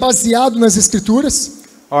Scriptures? que é baseado nas Escrituras?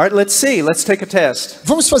 All right, let's see. Let's take a test.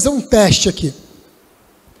 Vamos fazer um teste aqui.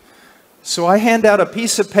 So I hand out a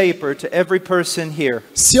piece of paper to every person here,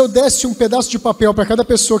 Se eu desse um pedaço de papel para cada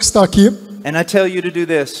pessoa que está aqui and I tell you to do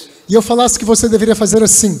this. e eu falasse que você deveria fazer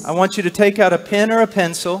assim, I want you to take out a pen or a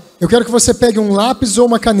pencil eu quero que você pegue um lápis ou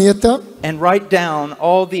uma caneta and write down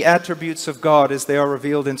all the attributes of God as they are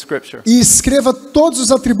revealed in Scripture. e escreva todos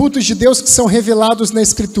os atributos de Deus que são revelados na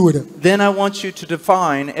Escritura. Then I want you to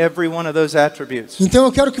define every one of those attributes. Então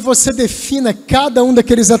eu quero que você defina cada um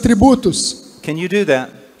daqueles atributos. Can you do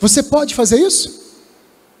that? Você pode fazer isso?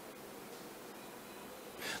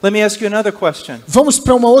 Let me ask you another question. Vamos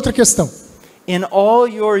para uma outra questão. In all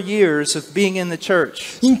your years of being in the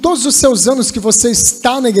church, Em todos os seus anos que você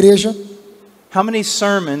está na igreja, how many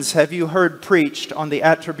sermons have you heard preached on the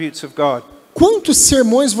attributes of God? quantos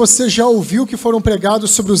sermões você já ouviu que foram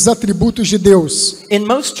pregados sobre os atributos de Deus? In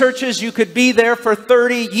most churches, you could be there for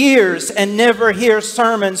 30 years and never hear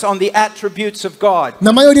sermons on the attributes of God.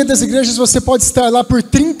 Na maioria das igrejas você pode estar lá por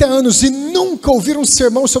 30 anos e nunca ouvir um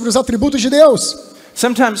sermão sobre os atributos de Deus.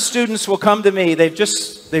 Sometimes students will come to me, they've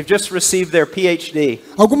just received their PhD,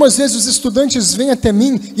 Algumas vezes os estudantes vêm até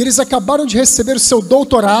mim e eles acabaram de receber o seu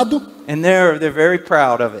doutorado and they're very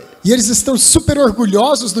proud of it. e eles estão super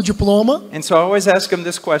orgulhosos do diploma. And so I always ask them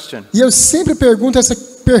this question. E eu sempre pergunto essa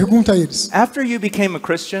pergunta a eles: after you became a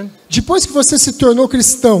Christian depois que você se tornou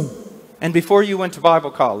cristão and before you went to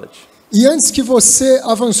Bible college, e antes que você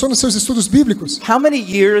avançou nos seus estudos bíblicos, how many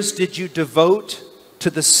years did you devote to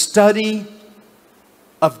the study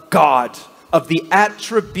of God, of the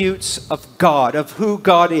attributes of God, of who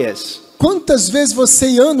God is? quantas vezes você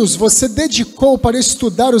e anos você dedicou para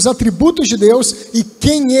estudar os atributos de Deus e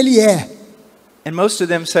quem Ele é? And most of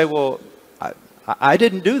them say, well, I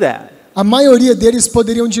didn't do that. A maioria deles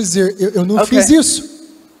poderiam dizer: eu não Okay. fiz isso.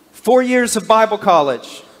 4 years of Bible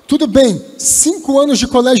college. Tudo bem, 5 anos de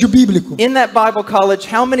colégio bíblico. In that Bible college,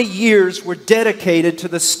 how many years were dedicated to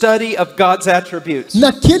the study of God's attributes?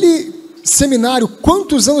 Naquele seminário,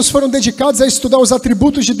 quantos anos foram dedicados a estudar os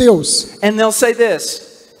atributos de Deus? And they'll say this,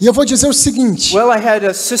 E eu vou dizer o seguinte: well, I had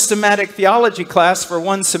a systematic theology class for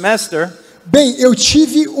 1 semester, bem, eu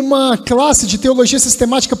tive uma classe de teologia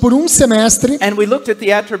sistemática por um semestre and we looked at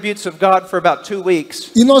the attributes of God for about 2 weeks.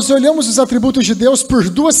 e nós olhamos os atributos de Deus por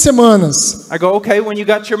 2 semanas. I go, okay, when you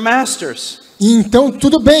got your master's, E então,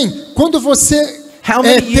 tudo bem, quando você How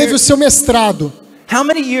many teve years- o seu mestrado, how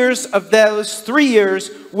many years of those 3 years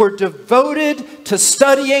were devoted to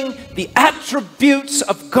studying the attributes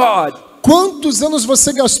of God? quantos anos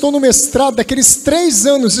você gastou no mestrado, daqueles 3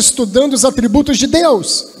 anos estudando os atributos de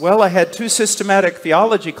Deus? Well, I had 2 systematic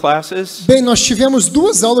theology classes, Bem, nós tivemos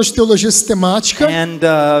 2 aulas de teologia sistemática. and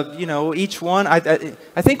each one,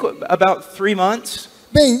 I think about 3 months.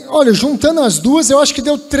 Bem, olha, juntando as 2, eu acho que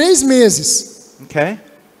deu 3 meses. Okay,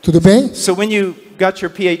 Tudo bem? so when you got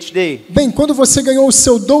your PhD, Bem, quando você ganhou o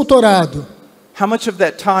seu doutorado, how much of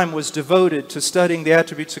that time was devoted to studying the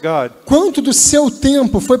attributes of God? quanto do seu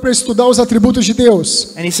tempo foi para estudar os atributos de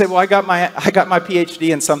Deus? And he said, well, I got my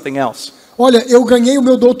PhD in something else. Olha, eu ganhei o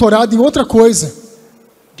meu doutorado em outra coisa.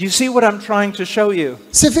 Do you see what I'm trying to show you?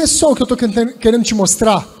 Você vê só o que eu estou querendo te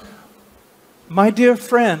mostrar? My dear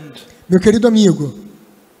friend, Meu querido amigo,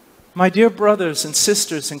 my dear brothers and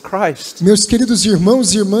sisters in Christ, meus queridos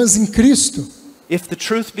irmãos e irmãs em Cristo, if the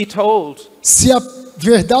truth be told, se a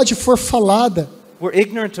verdade for falada, we're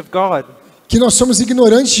ignorant of God. que nós somos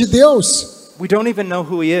ignorantes de Deus, We don't even know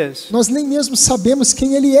who He is. nós nem mesmo sabemos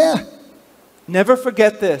quem Ele é. Never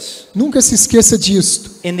forget this. Nunca se esqueça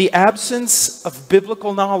disto, In the absence of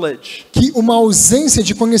biblical knowledge, que uma ausência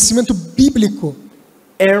de conhecimento bíblico,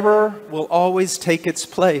 error will always take its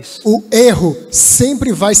place. o erro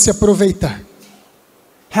sempre vai se aproveitar.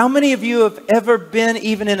 How many of you have ever been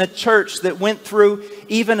even in a church that went through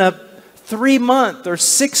even a 3-month or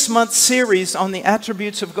 6-month series on the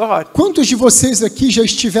attributes of God? Quantos de vocês aqui já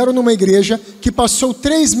estiveram numa igreja que passou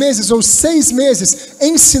 3 meses ou 6 meses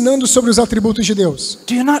ensinando sobre os atributos de Deus?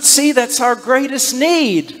 Do you not see that's our greatest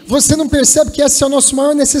need? Você não percebe que essa é a nossa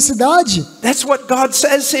maior necessidade? That's what God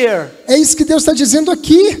says here. É isso que Deus está dizendo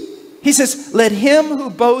aqui. He says, let him who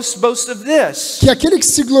boasts, boast of this, Que aquele que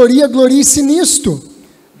se gloria, glorie-se nisto.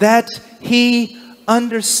 that he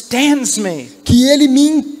understands me, Que ele me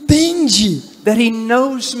entende. that he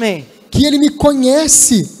knows me. Que ele me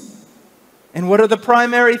conhece. And what are the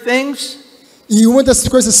primary things? E uma das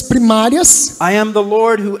coisas primárias, I am the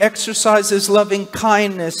Lord who exercises loving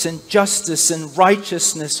kindness and justice and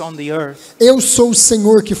righteousness on the earth. eu sou o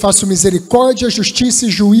Senhor que faço misericórdia, justiça e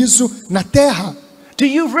juízo na terra. Do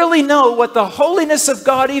you really know what the holiness of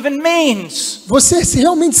God even means? Você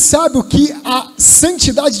realmente sabe o que a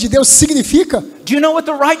santidade de Deus significa? Do you know what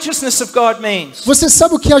the righteousness of God means? Você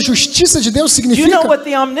sabe o que a justiça de Deus Do you know significa? what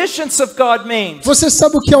the omniscience of God means? Você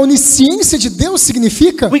sabe o que a onisciência de Deus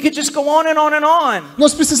significa? We could just go on and on and on.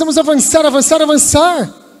 Nós precisamos avançar, avançar,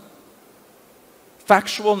 avançar.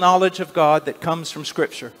 Factual knowledge of God that comes from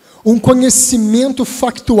Scripture. Um conhecimento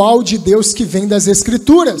factual de Deus que vem das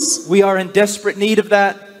Escrituras. We are in desperate need of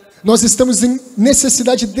that. Nós estamos em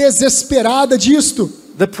necessidade desesperada disto.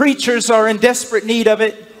 The preachers are in desperate need of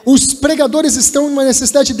it. Os pregadores estão em uma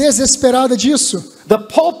necessidade desesperada disso. The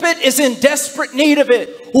pulpit is in desperate need of it.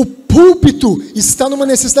 O púlpito está numa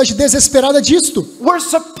necessidade desesperada disto. We're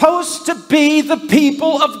supposed to be the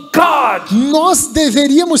people of God. Nós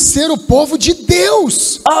deveríamos ser o povo de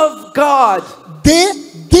Deus. Of God.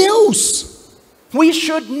 De Deus. We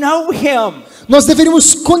should know Him. Nós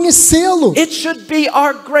deveríamos conhecê-lo. It should be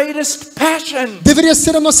our greatest passion. Deveria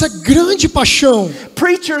ser a nossa grande paixão.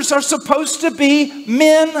 Preachers are supposed to be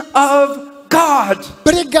men of God.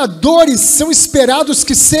 Pregadores são esperados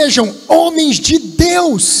que sejam homens de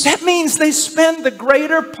Deus. That means they spend the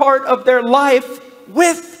greater part of their life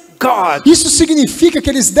with God. Isso significa que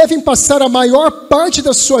eles devem passar a maior parte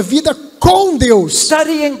da sua vida com Deus,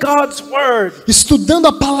 studying God's word, estudando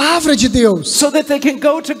a palavra de Deus, so that they can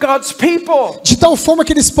go to God's people. de tal forma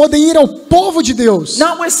que eles podem ir ao povo de Deus,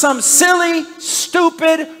 Not with some silly,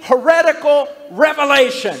 stupid, heretical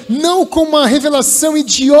revelation, não com uma revelação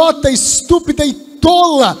idiota, estúpida e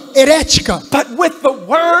tola, herética, but with the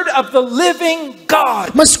word of the living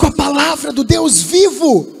God. mas com a palavra do Deus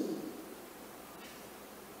vivo.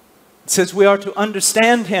 It says we are to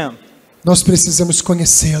understand him. Nós precisamos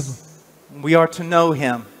conhecê-lo. We are to know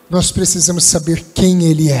him. Nós precisamos saber quem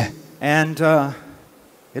ele é. And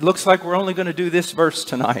it looks like we're only going to do this verse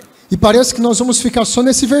tonight. E parece que nós vamos ficar só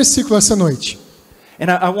nesse versículo essa noite. And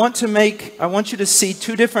I want you to see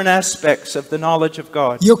two different aspects of the knowledge of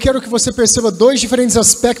God. E eu quero que você perceba dois diferentes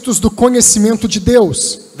aspectos do conhecimento de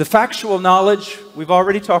Deus. The factual knowledge we've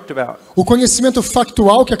already talked about. O conhecimento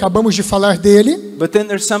factual, que acabamos de falar dele, But then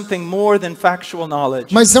there's something more than factual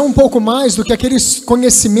knowledge. mas é um pouco mais do que aqueles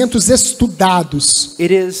conhecimentos estudados.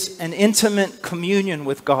 It is an intimate communion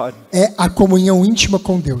with God. É a comunhão íntima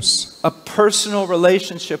com Deus. A personal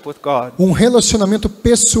relationship with God. Um relacionamento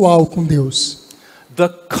pessoal com Deus. The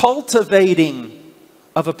cultivating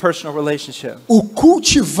of a personal relationship. O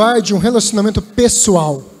cultivar de um relacionamento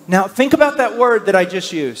pessoal. Now think about that word that I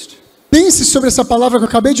just used. Pense sobre essa palavra que eu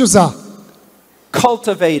acabei de usar.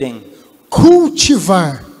 Cultivating.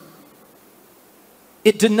 Cultivar.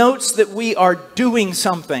 It denotes that we are doing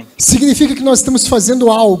something. Significa que nós estamos fazendo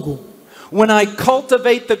algo. When I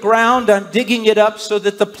cultivate the ground, I'm digging it up so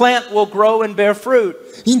that the plant will grow and bear fruit.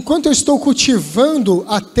 Enquanto eu estou cultivando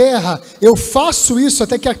a terra, eu faço isso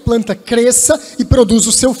até que a planta cresça e produza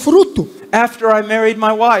o seu fruto. After I married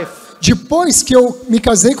my wife, Depois que eu me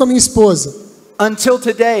casei com a minha esposa, until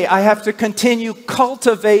today, I have to continue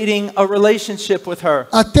cultivating a relationship with her.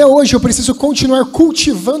 até hoje eu preciso continuar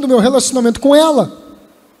cultivando meu relacionamento com ela.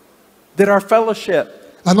 That our fellowship,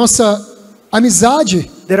 A nossa amizade,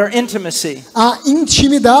 that our intimacy a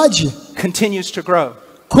intimidade, continues to grow.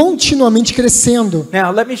 continuamente crescendo.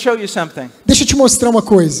 Now, let me show you something. Deixa eu te mostrar uma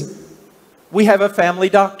coisa. We have a family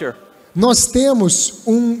doctor, Nós temos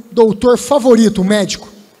um doutor favorito, um médico.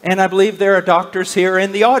 and I believe there are doctors here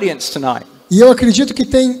in the audience tonight. E eu acredito que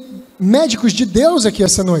tem médicos de Deus aqui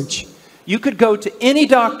essa noite. You could go to any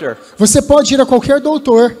doctor, Você pode ir a qualquer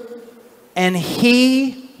doutor and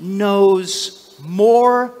he knows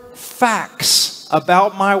more facts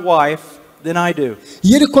about my wife than I do.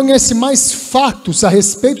 e ele conhece mais fatos a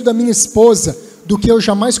respeito da minha esposa do que eu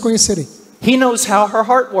jamais conhecerei. He knows how her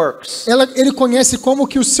heart works. Ele conhece como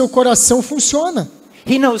que o seu coração funciona.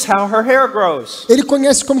 He knows how her hair grows. Ele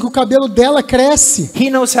conhece como que o cabelo dela cresce. He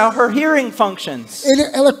knows how her hearing functions.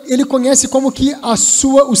 Ele conhece como que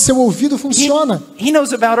o seu ouvido funciona. He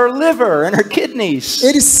knows about her liver and her kidneys.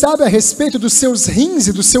 Ele sabe a respeito dos seus rins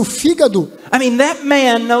e do seu fígado. I mean, that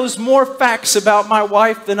man knows more facts about my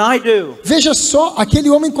wife than I do. Veja só, aquele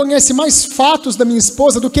homem conhece mais fatos da minha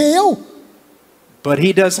esposa do que eu. But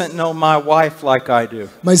he doesn't know my wife like I do.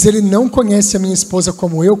 Mas ele não conhece a minha esposa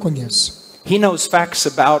como eu conheço. He knows facts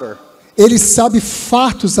about her. Ele sabe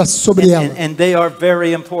fatos sobre ela. And they are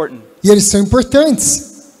very important. E eles são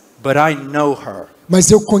importantes. But I know her Mas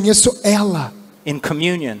eu conheço ela in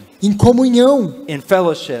communion, em comunhão, in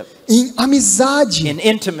fellowship, em amizade, in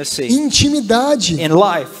intimacy, em intimidade, in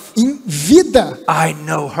life. em vida. I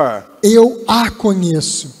know her. Eu a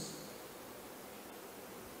conheço.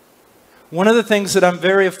 One of the things that I'm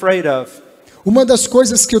very afraid of, Uma das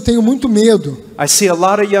coisas que eu tenho muito medo, I see a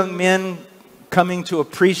lot of young men coming to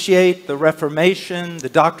appreciate the Reformation, the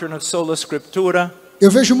doctrine of sola scriptura. eu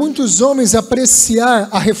vejo muitos homens apreciar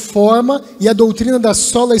a reforma e a doutrina da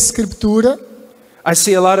sola escritura. I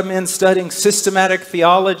see a lot of men studying systematic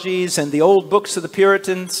theologies and the old books of the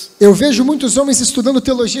Puritans. Eu vejo muitos homens estudando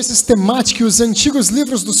teologia sistemática e os antigos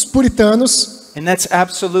livros dos puritanos. And that's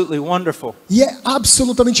absolutely wonderful. E é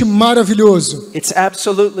absolutamente maravilhoso. It's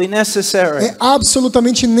absolutely necessary. É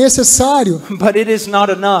absolutamente necessário. But it is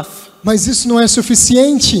not enough. Mas isso não é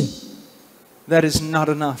suficiente. That is not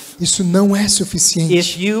enough. Isso não é suficiente.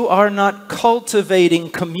 If you are not cultivating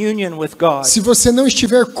communion with God, Se você não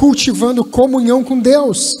estiver cultivando comunhão com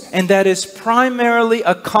Deus, and that is primarily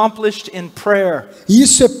accomplished in prayer. e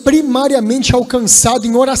isso é primariamente alcançado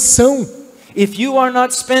em oração. If you are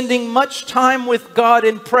not spending much time with God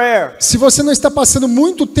in prayer, Se você não está passando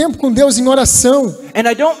muito tempo com Deus em oração, and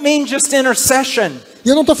I don't mean just intercession, e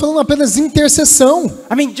eu não estou falando apenas intercessão,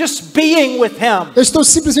 I mean just being with Him. eu estou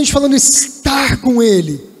simplesmente falando estar com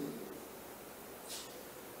Ele.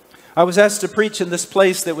 I was asked to preach in this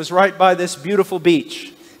place that was right by this beautiful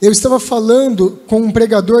beach. Eu estava falando com um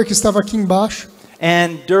pregador que estava aqui embaixo,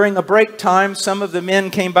 And during a break time, some of the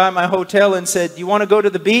men came by my hotel and said, "You want to go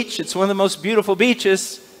to the beach? It's one of the most beautiful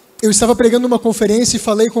beaches." Eu estava pregando numa conferência e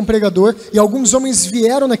falei com o pregador, e alguns homens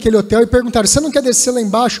vieram naquele hotel e perguntaram: "Você não quer descer lá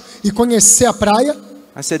embaixo e conhecer a praia?"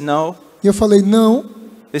 I said, "No." E eu falei: "Não."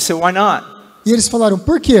 They said, "Why not?" E eles falaram: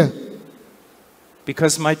 "Por quê?"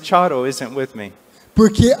 Because my charo isn't with me.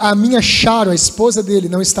 Porque a minha Charo, a esposa dele,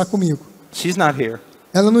 não está comigo. She's not here.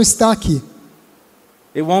 Ela não está aqui.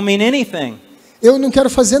 It won't mean anything Eu não quero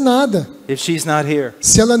fazer nada if she's not here.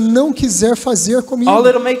 se ela não quiser fazer comigo. All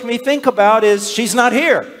it'll make me think about is she's not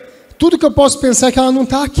here. Tudo que eu posso pensar é que ela não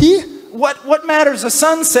está aqui. What matters a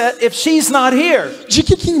sunset if she's not here? De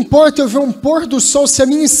que importa eu ver um pôr do sol se a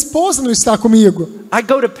minha esposa não está comigo? I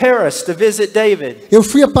go to Paris to visit David. Eu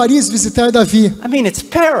fui a Paris visitar Davi. I mean, it's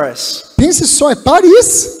Paris. Pense só, é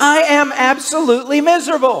Paris. I am absolutely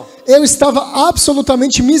miserable. Eu estava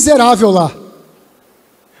absolutamente miserável lá.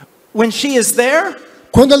 When she is there,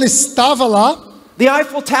 Quando ela estava lá, the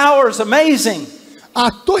Eiffel Tower is amazing. a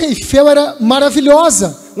Torre Eiffel era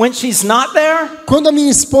maravilhosa. When she's not there, Quando a minha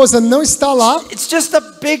esposa não está lá, it's just a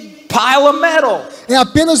big pile of metal. é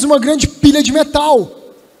apenas uma grande pilha de metal.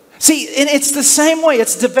 See, and it's the same way.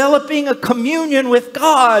 It's developing a communion with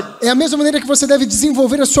God. É a mesma maneira que você deve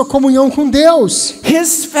desenvolver a sua comunhão com Deus,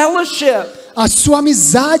 His fellowship, a sua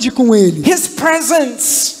amizade com Ele, His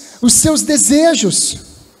presence. os seus desejos.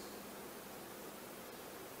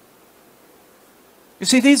 You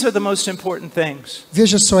see, these are the most important things.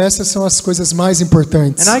 Veja só, essas são as coisas mais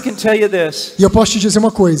importantes. And I can tell you this. E eu posso te dizer uma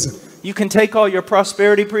coisa. You can take all your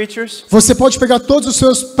prosperity preachers. Você pode pegar todos os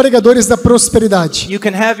seus pregadores da prosperidade. You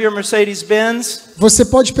can have your Mercedes-Benz. Você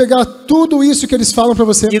pode pegar tudo isso que eles falam para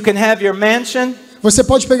você. You can have your mansion. Você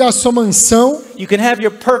pode pegar a sua mansão. You can have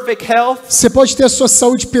your perfect health. Você pode ter a sua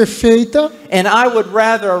saúde perfeita. And I would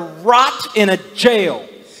rather rot in a jail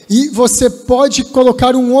E você pode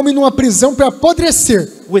colocar um homem numa prisão para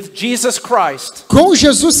apodrecer with Jesus Christ com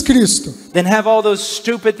Jesus Cristo. than have all those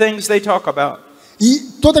stupid things they talk about. E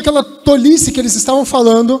toda aquela tolice que eles estavam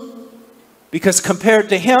falando, Because compared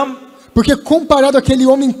to Him, porque comparado àquele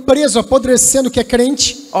homem preso, apodrecendo, que é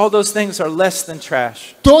crente, all those things are less than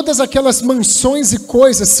trash. todas aquelas mansões e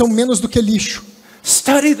coisas são menos do que lixo.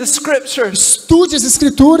 Study the scriptures Estude as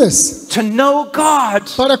escrituras to know God.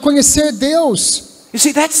 para conhecer Deus. You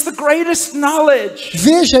see, that's the greatest knowledge.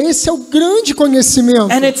 Veja, esse é o grande conhecimento.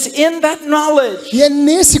 And it's in that knowledge E é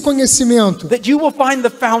nesse conhecimento that you will find the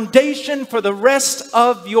foundation for the rest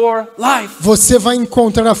of your life. você vai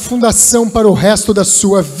encontrar a fundação para o resto da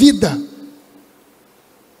sua vida.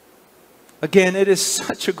 Again, it is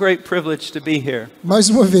such a great privilege to be here. Mais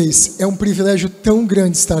uma vez, é um privilégio tão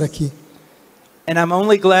grande estar aqui. And I'm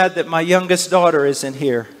only glad that my youngest daughter isn't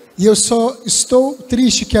here. E eu só estou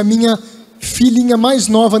triste que a minha filhinha mais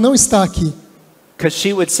nova não está aqui. Because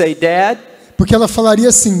she would say, "Dad, Porque ela falaria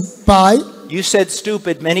assim: pai, you said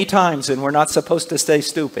stupid many times and we're not supposed to say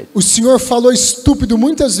stupid." o senhor falou estúpido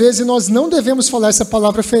muitas vezes e nós não devemos falar essa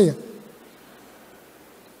palavra feia.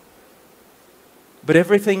 But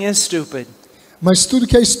everything is stupid Mas tudo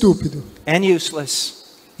que é estúpido, and useless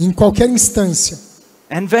em qualquer instância,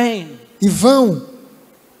 and vain e vão,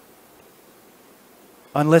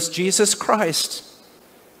 unless Jesus Christ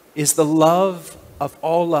is the love of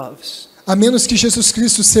all loves. a menos que Jesus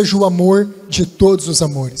Cristo seja o amor de todos os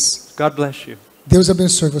amores. God bless you. Deus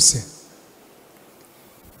abençoe você.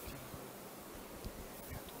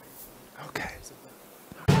 Okay.